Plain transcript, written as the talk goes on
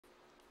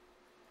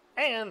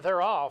And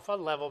they're off. A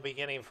level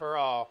beginning for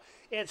all.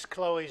 It's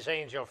Chloe's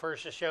Angel.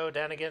 First to show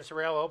down against the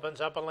rail.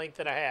 Opens up a length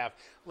and a half.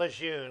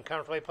 Lejeune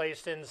comfortably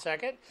placed in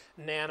second.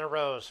 Nana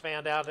Rose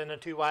fanned out in a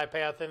two-wide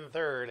path in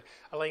third.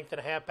 A length and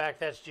a half back.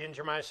 That's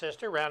Ginger, My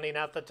Sister, rounding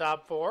out the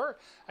top four.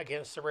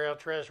 Against the rail,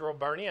 Treasurer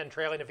Bernie, and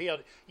trailing the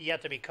field,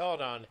 yet to be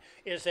called on,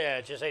 is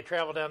Edge as they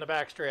travel down the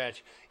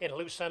backstretch. In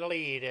loose on the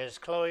lead is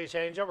Chloe's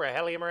Angel.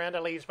 Rahelia Miranda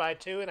leads by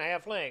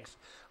 2.5 lengths.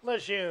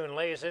 Lejeune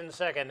lays in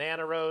second.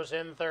 Nana Rose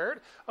in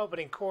third.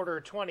 Opening quarter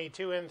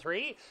 22 and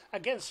 3.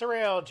 Against the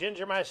rail,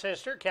 Ginger, My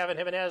Sister. Kevin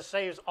Jimenez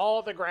saves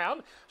all the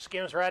ground.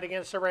 Skims right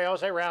against the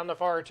rails. They round the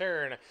far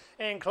turn.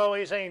 And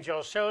Chloe's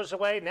Angel shows the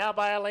way now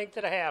by a length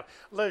and a half.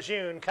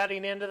 Lejeune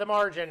cutting into the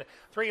margin.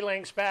 3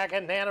 lengths back,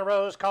 and Nana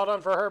Rose called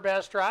on for her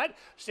best stride.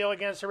 Still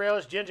against the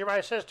rails, Ginger,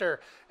 My Sister,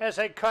 as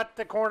they cut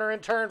the corner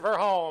and turn for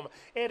home.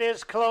 It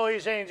is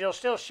Chloe's Angel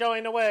still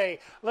showing the way.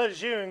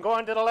 Lejeune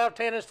going to the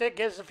left-handed stick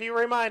gives a few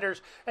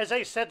reminders as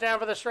they set down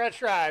for the stretch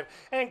drive.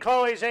 And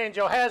Chloe's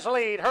Angel has the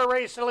lead. Her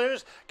race to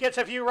lose gets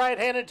a few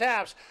right-handed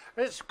taps.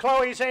 It's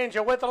Chloe's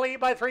Angel with the lead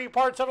by 3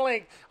 parts of the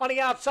length. On the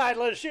outside,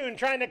 Lejeune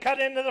trying to cut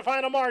into the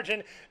final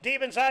margin.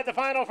 Deep inside the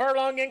final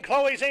furlong, and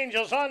Chloe's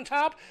Angel's on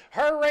top.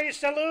 Her race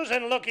to lose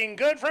and looking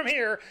good from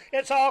here.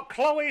 It's all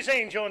Chloe's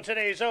Angel in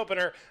today's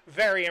opener.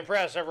 Very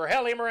impressive.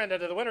 Rahelia Miranda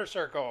to the winner's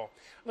circle.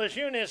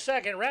 Lejeune is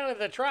second. Round of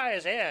the try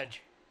is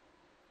Edge.